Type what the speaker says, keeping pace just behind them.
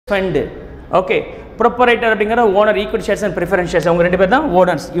fund. Okay, proprietor அப்படிங்கற owner equity shares and preference shares அவங்க ரெண்டு பேர் தான்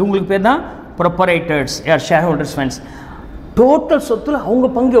owners. இவங்களுக்கு பேர் தான் proprietors or shareholders funds. Total சொத்துல அவங்க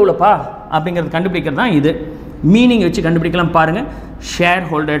பங்கு எவ்வளவுப்பா அப்படிங்கறது கண்டுபிடிக்கிறது தான் இது. மீனிங் வச்சு கண்டுபிடிக்கலாம் பாருங்க.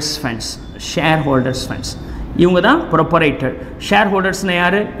 shareholders funds இவங்க தான் ப்ரொப்பரைட்டர். ஷேர் ஹோல்டர்ஸ்னா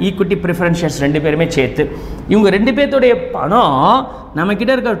யாரு? ஈக்விட்டி ப்ரிஃபரன்ஸ் ஷேர்ஸ் ரெண்டு பேருமே சேர்த்து. இவங்க ரெண்டு பேர்த்தோடைய பணம் நம்ம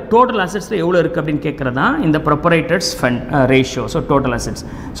கிட்ட இருக்க டோட்டல் அசெட்ஸ்ல எவ்வளோ இருக்குது அப்படின்னு கேட்குறது தான் இந்த ப்ரொப்பரைட்டர்ஸ் fund ratio. So total assets.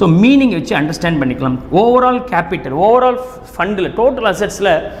 So meaning வச்சு அண்டர்ஸ்டாண்ட் பண்ணிக்கலாம். ஓவரால் கேபிட்டல், ஓவரால் ஃபண்டில், டோட்டல்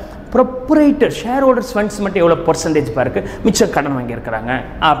அசெட்ஸில் ப்ரொப்பரைட்டர் ஷேர் ஹோல்டர்ஸ் ஃபண்ட்ஸ் மட்டும் எவ்வளோ பர்சன்டேஜ் பாருக்கு மிச்சம் கடன் வாங்கியிருக்கிறாங்க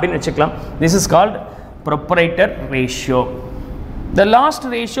அப்படின்னு வச்சுக்கலாம். This is called ப்ரொப்பரைட்டர் ratio. The last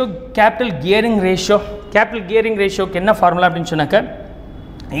ratio, capital gearing ratio. Capital gearing ratio க்கு என்ன ஃபார்முலா அப்படின்னு சொன்னாக்க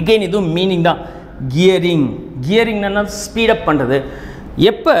again இதுவும் மீனிங் தான். கியரிங்னா ஸ்பீட் அப் பண்ணுறது.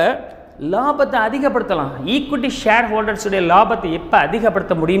 எப்போ லாபத்தை அதிகப்படுத்தலாம், ஈக்விட்டி ஷேர் ஹோல்டர்ஸுடைய லாபத்தை எப்போ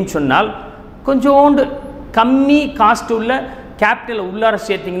அதிகப்படுத்த முடியும்னு சொன்னால் கொஞ்சோண்டு கம்மி காஸ்ட் உள்ள கேபிட்டலை உள்ளார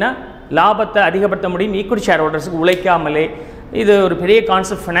சேர்த்திங்கன்னா லாபத்தை அதிகப்படுத்த முடியும் ஈக்விட்டி ஷேர் ஹோல்டர்ஸுக்கு உழைக்காமலே. இது ஒரு பெரிய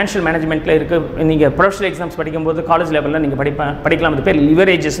கான்செப்ட் ஃபினான்ஷியல் மேனேஜ்மெண்ட்டில் இருக்குது. நீங்கள் ப்ரொஃபஷனல் எக்ஸாம்ஸ் படிக்கும்போது காலேஜ் லெவலில் நீங்கள் படிக்கலாம். அது பேர்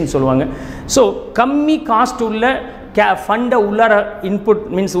லிவரேஜஸ்ன்னு சொல்லுவாங்க. ஸோ கம்மி காஸ்ட் உள்ள ஃபண்டை உள்ளார இன்புட்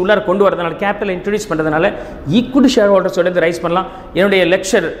மீன்ஸ் உள்ளார கொண்டு வரதுனால, கேபிட்டல் இன்ட்ரடியூஸ் பண்ணுறதுனால ஈக்விட்டி ஷேர் ஹோல்டர்ஸோட இது ரைஸ் பண்ணலாம். என்னுடைய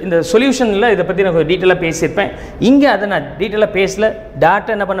லெக்சர் இந்த சொல்யூஷனில் இதை பற்றி நான் டீட்டெயிலாக பேசியிருப்பேன். இங்கே அதை நான் டீட்டெயிலாக பேசல. டேட்டா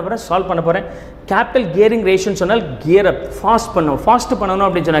என்ன பண்ண போகிறேன், சால்வ் பண்ண போகிறேன். கேபிட்டல் கியரிங் ரேஷியோன்னு சொன்னால் கியர் அப், ஃபாஸ்ட் பண்ணணும்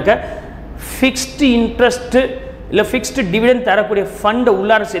அப்படின்னு சொன்னாக்க ஃபிக்ஸ்டு இன்ட்ரெஸ்ட்டு இல்லை ஃபிக்ஸ்டு டிவிடெண்ட் தரக்கூடிய ஃபண்டை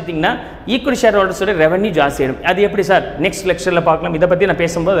உள்ளார சேர்த்திங்கன்னா ஈக்விட்டி ஷேர் ஹோல்டர்ஸோட ரெவன்யூ ஜாஸ்தி ஆகிடும். அது எப்படி சார், நெக்ஸ்ட் லெக்சரில் பார்க்கலாம். இதை பற்றி நான்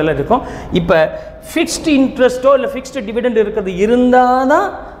பேசும்போது அதெல்லாம் இருக்கும். இப்போ ஃபிக்ஸ்டு இன்ட்ரெஸ்ட்டோ இல்லை ஃபிக்ஸ்டு டிவிடெண்ட் இருக்கிறது இருந்தால் தான்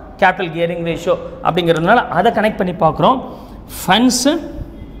கேபிட்டல் கியரிங் ரேஷியோ அப்படிங்கிறதுனால அதை கனெக்ட் பண்ணி பார்க்குறோம். Funds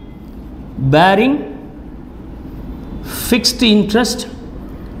bearing fixed interest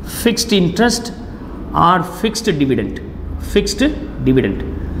R fixed dividend.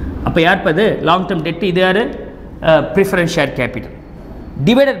 அப்போ யார் அது லாங் டேர்ம் டெட், இது யார் preference share capital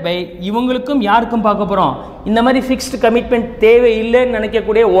divided by இவங்களுக்கும் யாருக்கும் பார்க்க போகிறோம். இந்த மாதிரி ஃபிக்ஸ்டு கமிட்மெண்ட் தேவையில்லைன்னு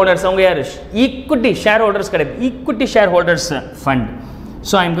நினைக்கக்கூடிய ஓனர்ஸ் அவங்க யார்? ஈக்விட்டி ஷேர் ஹோல்டர்ஸ் கிடையாது, equity share holders fund.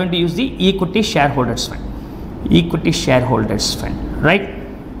 So I am going to use the equity share holders fund, right?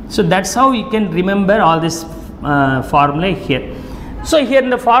 So that's how you can remember all this formula here. So here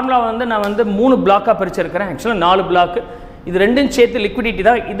இந்த formula நான் 3 பிளாக்காக பிரிச்சிருக்கிறேன். ஆக்சுவலாக 4 block. இது ரெண்டும் சேர்த்து liquidity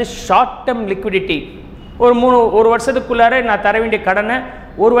தான். இது short term liquidity. ஒரு வருஷத்துக்குள்ளார நான் தர வேண்டிய கடனை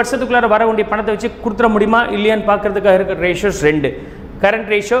ஒரு வருஷத்துக்குள்ளார வர வேண்டிய பணத்தை வச்சு கொடுத்துட முடியுமா இல்லையான்னு பார்க்கறதுக்காக இருக்கிற ratios 2. Current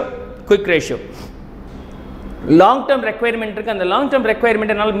ratio, quick ratio. Long term requirement இருக்குது. அந்த லாங் டேர்ம்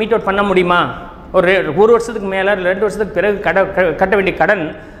ரெக்வயர்மெண்ட் என்னால் மீட் அவுட் பண்ண முடியுமா? ஒரு வருஷத்துக்கு மேலே 2 வருஷத்துக்கு பிறகு கட்ட வேண்டிய கடன்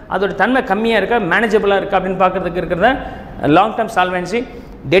அதோட தன்மை கம்மியாக இருக்கா, மேனேஜபிளாக இருக்கா அப்படின்னு பார்க்கறதுக்கு இருக்கிறத long term solvency,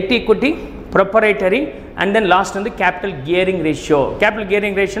 dead equity, ப்ரொப்பரைட்டரி and then last capital gearing ratio. Capital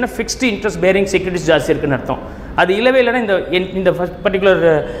gearing ரேஷியோனா fixed interest bearing securities ஜாஸ்தி இருக்குன்னு அர்த்தம். அது இல்லவே இல்லைன்னா இந்த particular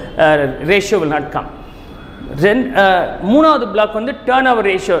ratio will not come. மூணாவது black turn over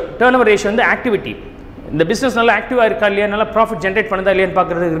ratio activity. இந்த பிஸ்னஸ் நல்லா ஆக்டிவாக இருக்கா இல்லையா, நல்லா ப்ராஃபிட் ஜென்ரேட் பண்ணுதா இல்லையான்னு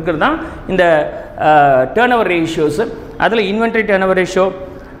பார்க்குறது இருக்கிறது தான் இந்த டேர்ன் ஓவர் ரேஷியோஸ். அதில் inventory turn over ratio,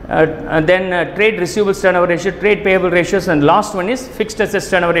 then trade receivables turnover ratio, trade payable ratios, and last one is fixed assets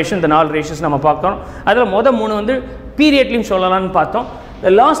turnover ratio. இந்த 4 ratios நம்ம பார்க்கிறோம். அதில் மொதல் 3 பீரியட்லையும் சொல்லலாம்னு பார்த்தோம்.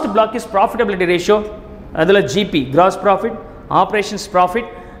 The last block is profitability ratio. அதில் GP, gross profit, operations profit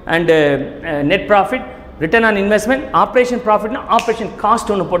and net profit, return on investment, operation profit na operation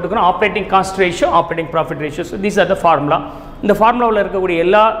cost ஒன்று போட்டுக்கிறோம். operating cost ratio, operating profit ratio. So these are the formula. இந்த ஃபார்முலாவில் இருக்கக்கூடிய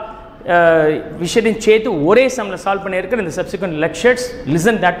எல்லா விஷயத்தையும் சேர்த்து ஒரே சம்மில் சால்வ் பண்ணியிருக்கிற இந்த subsequent lectures.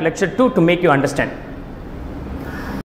 Listen that lecture 2 to make you understand.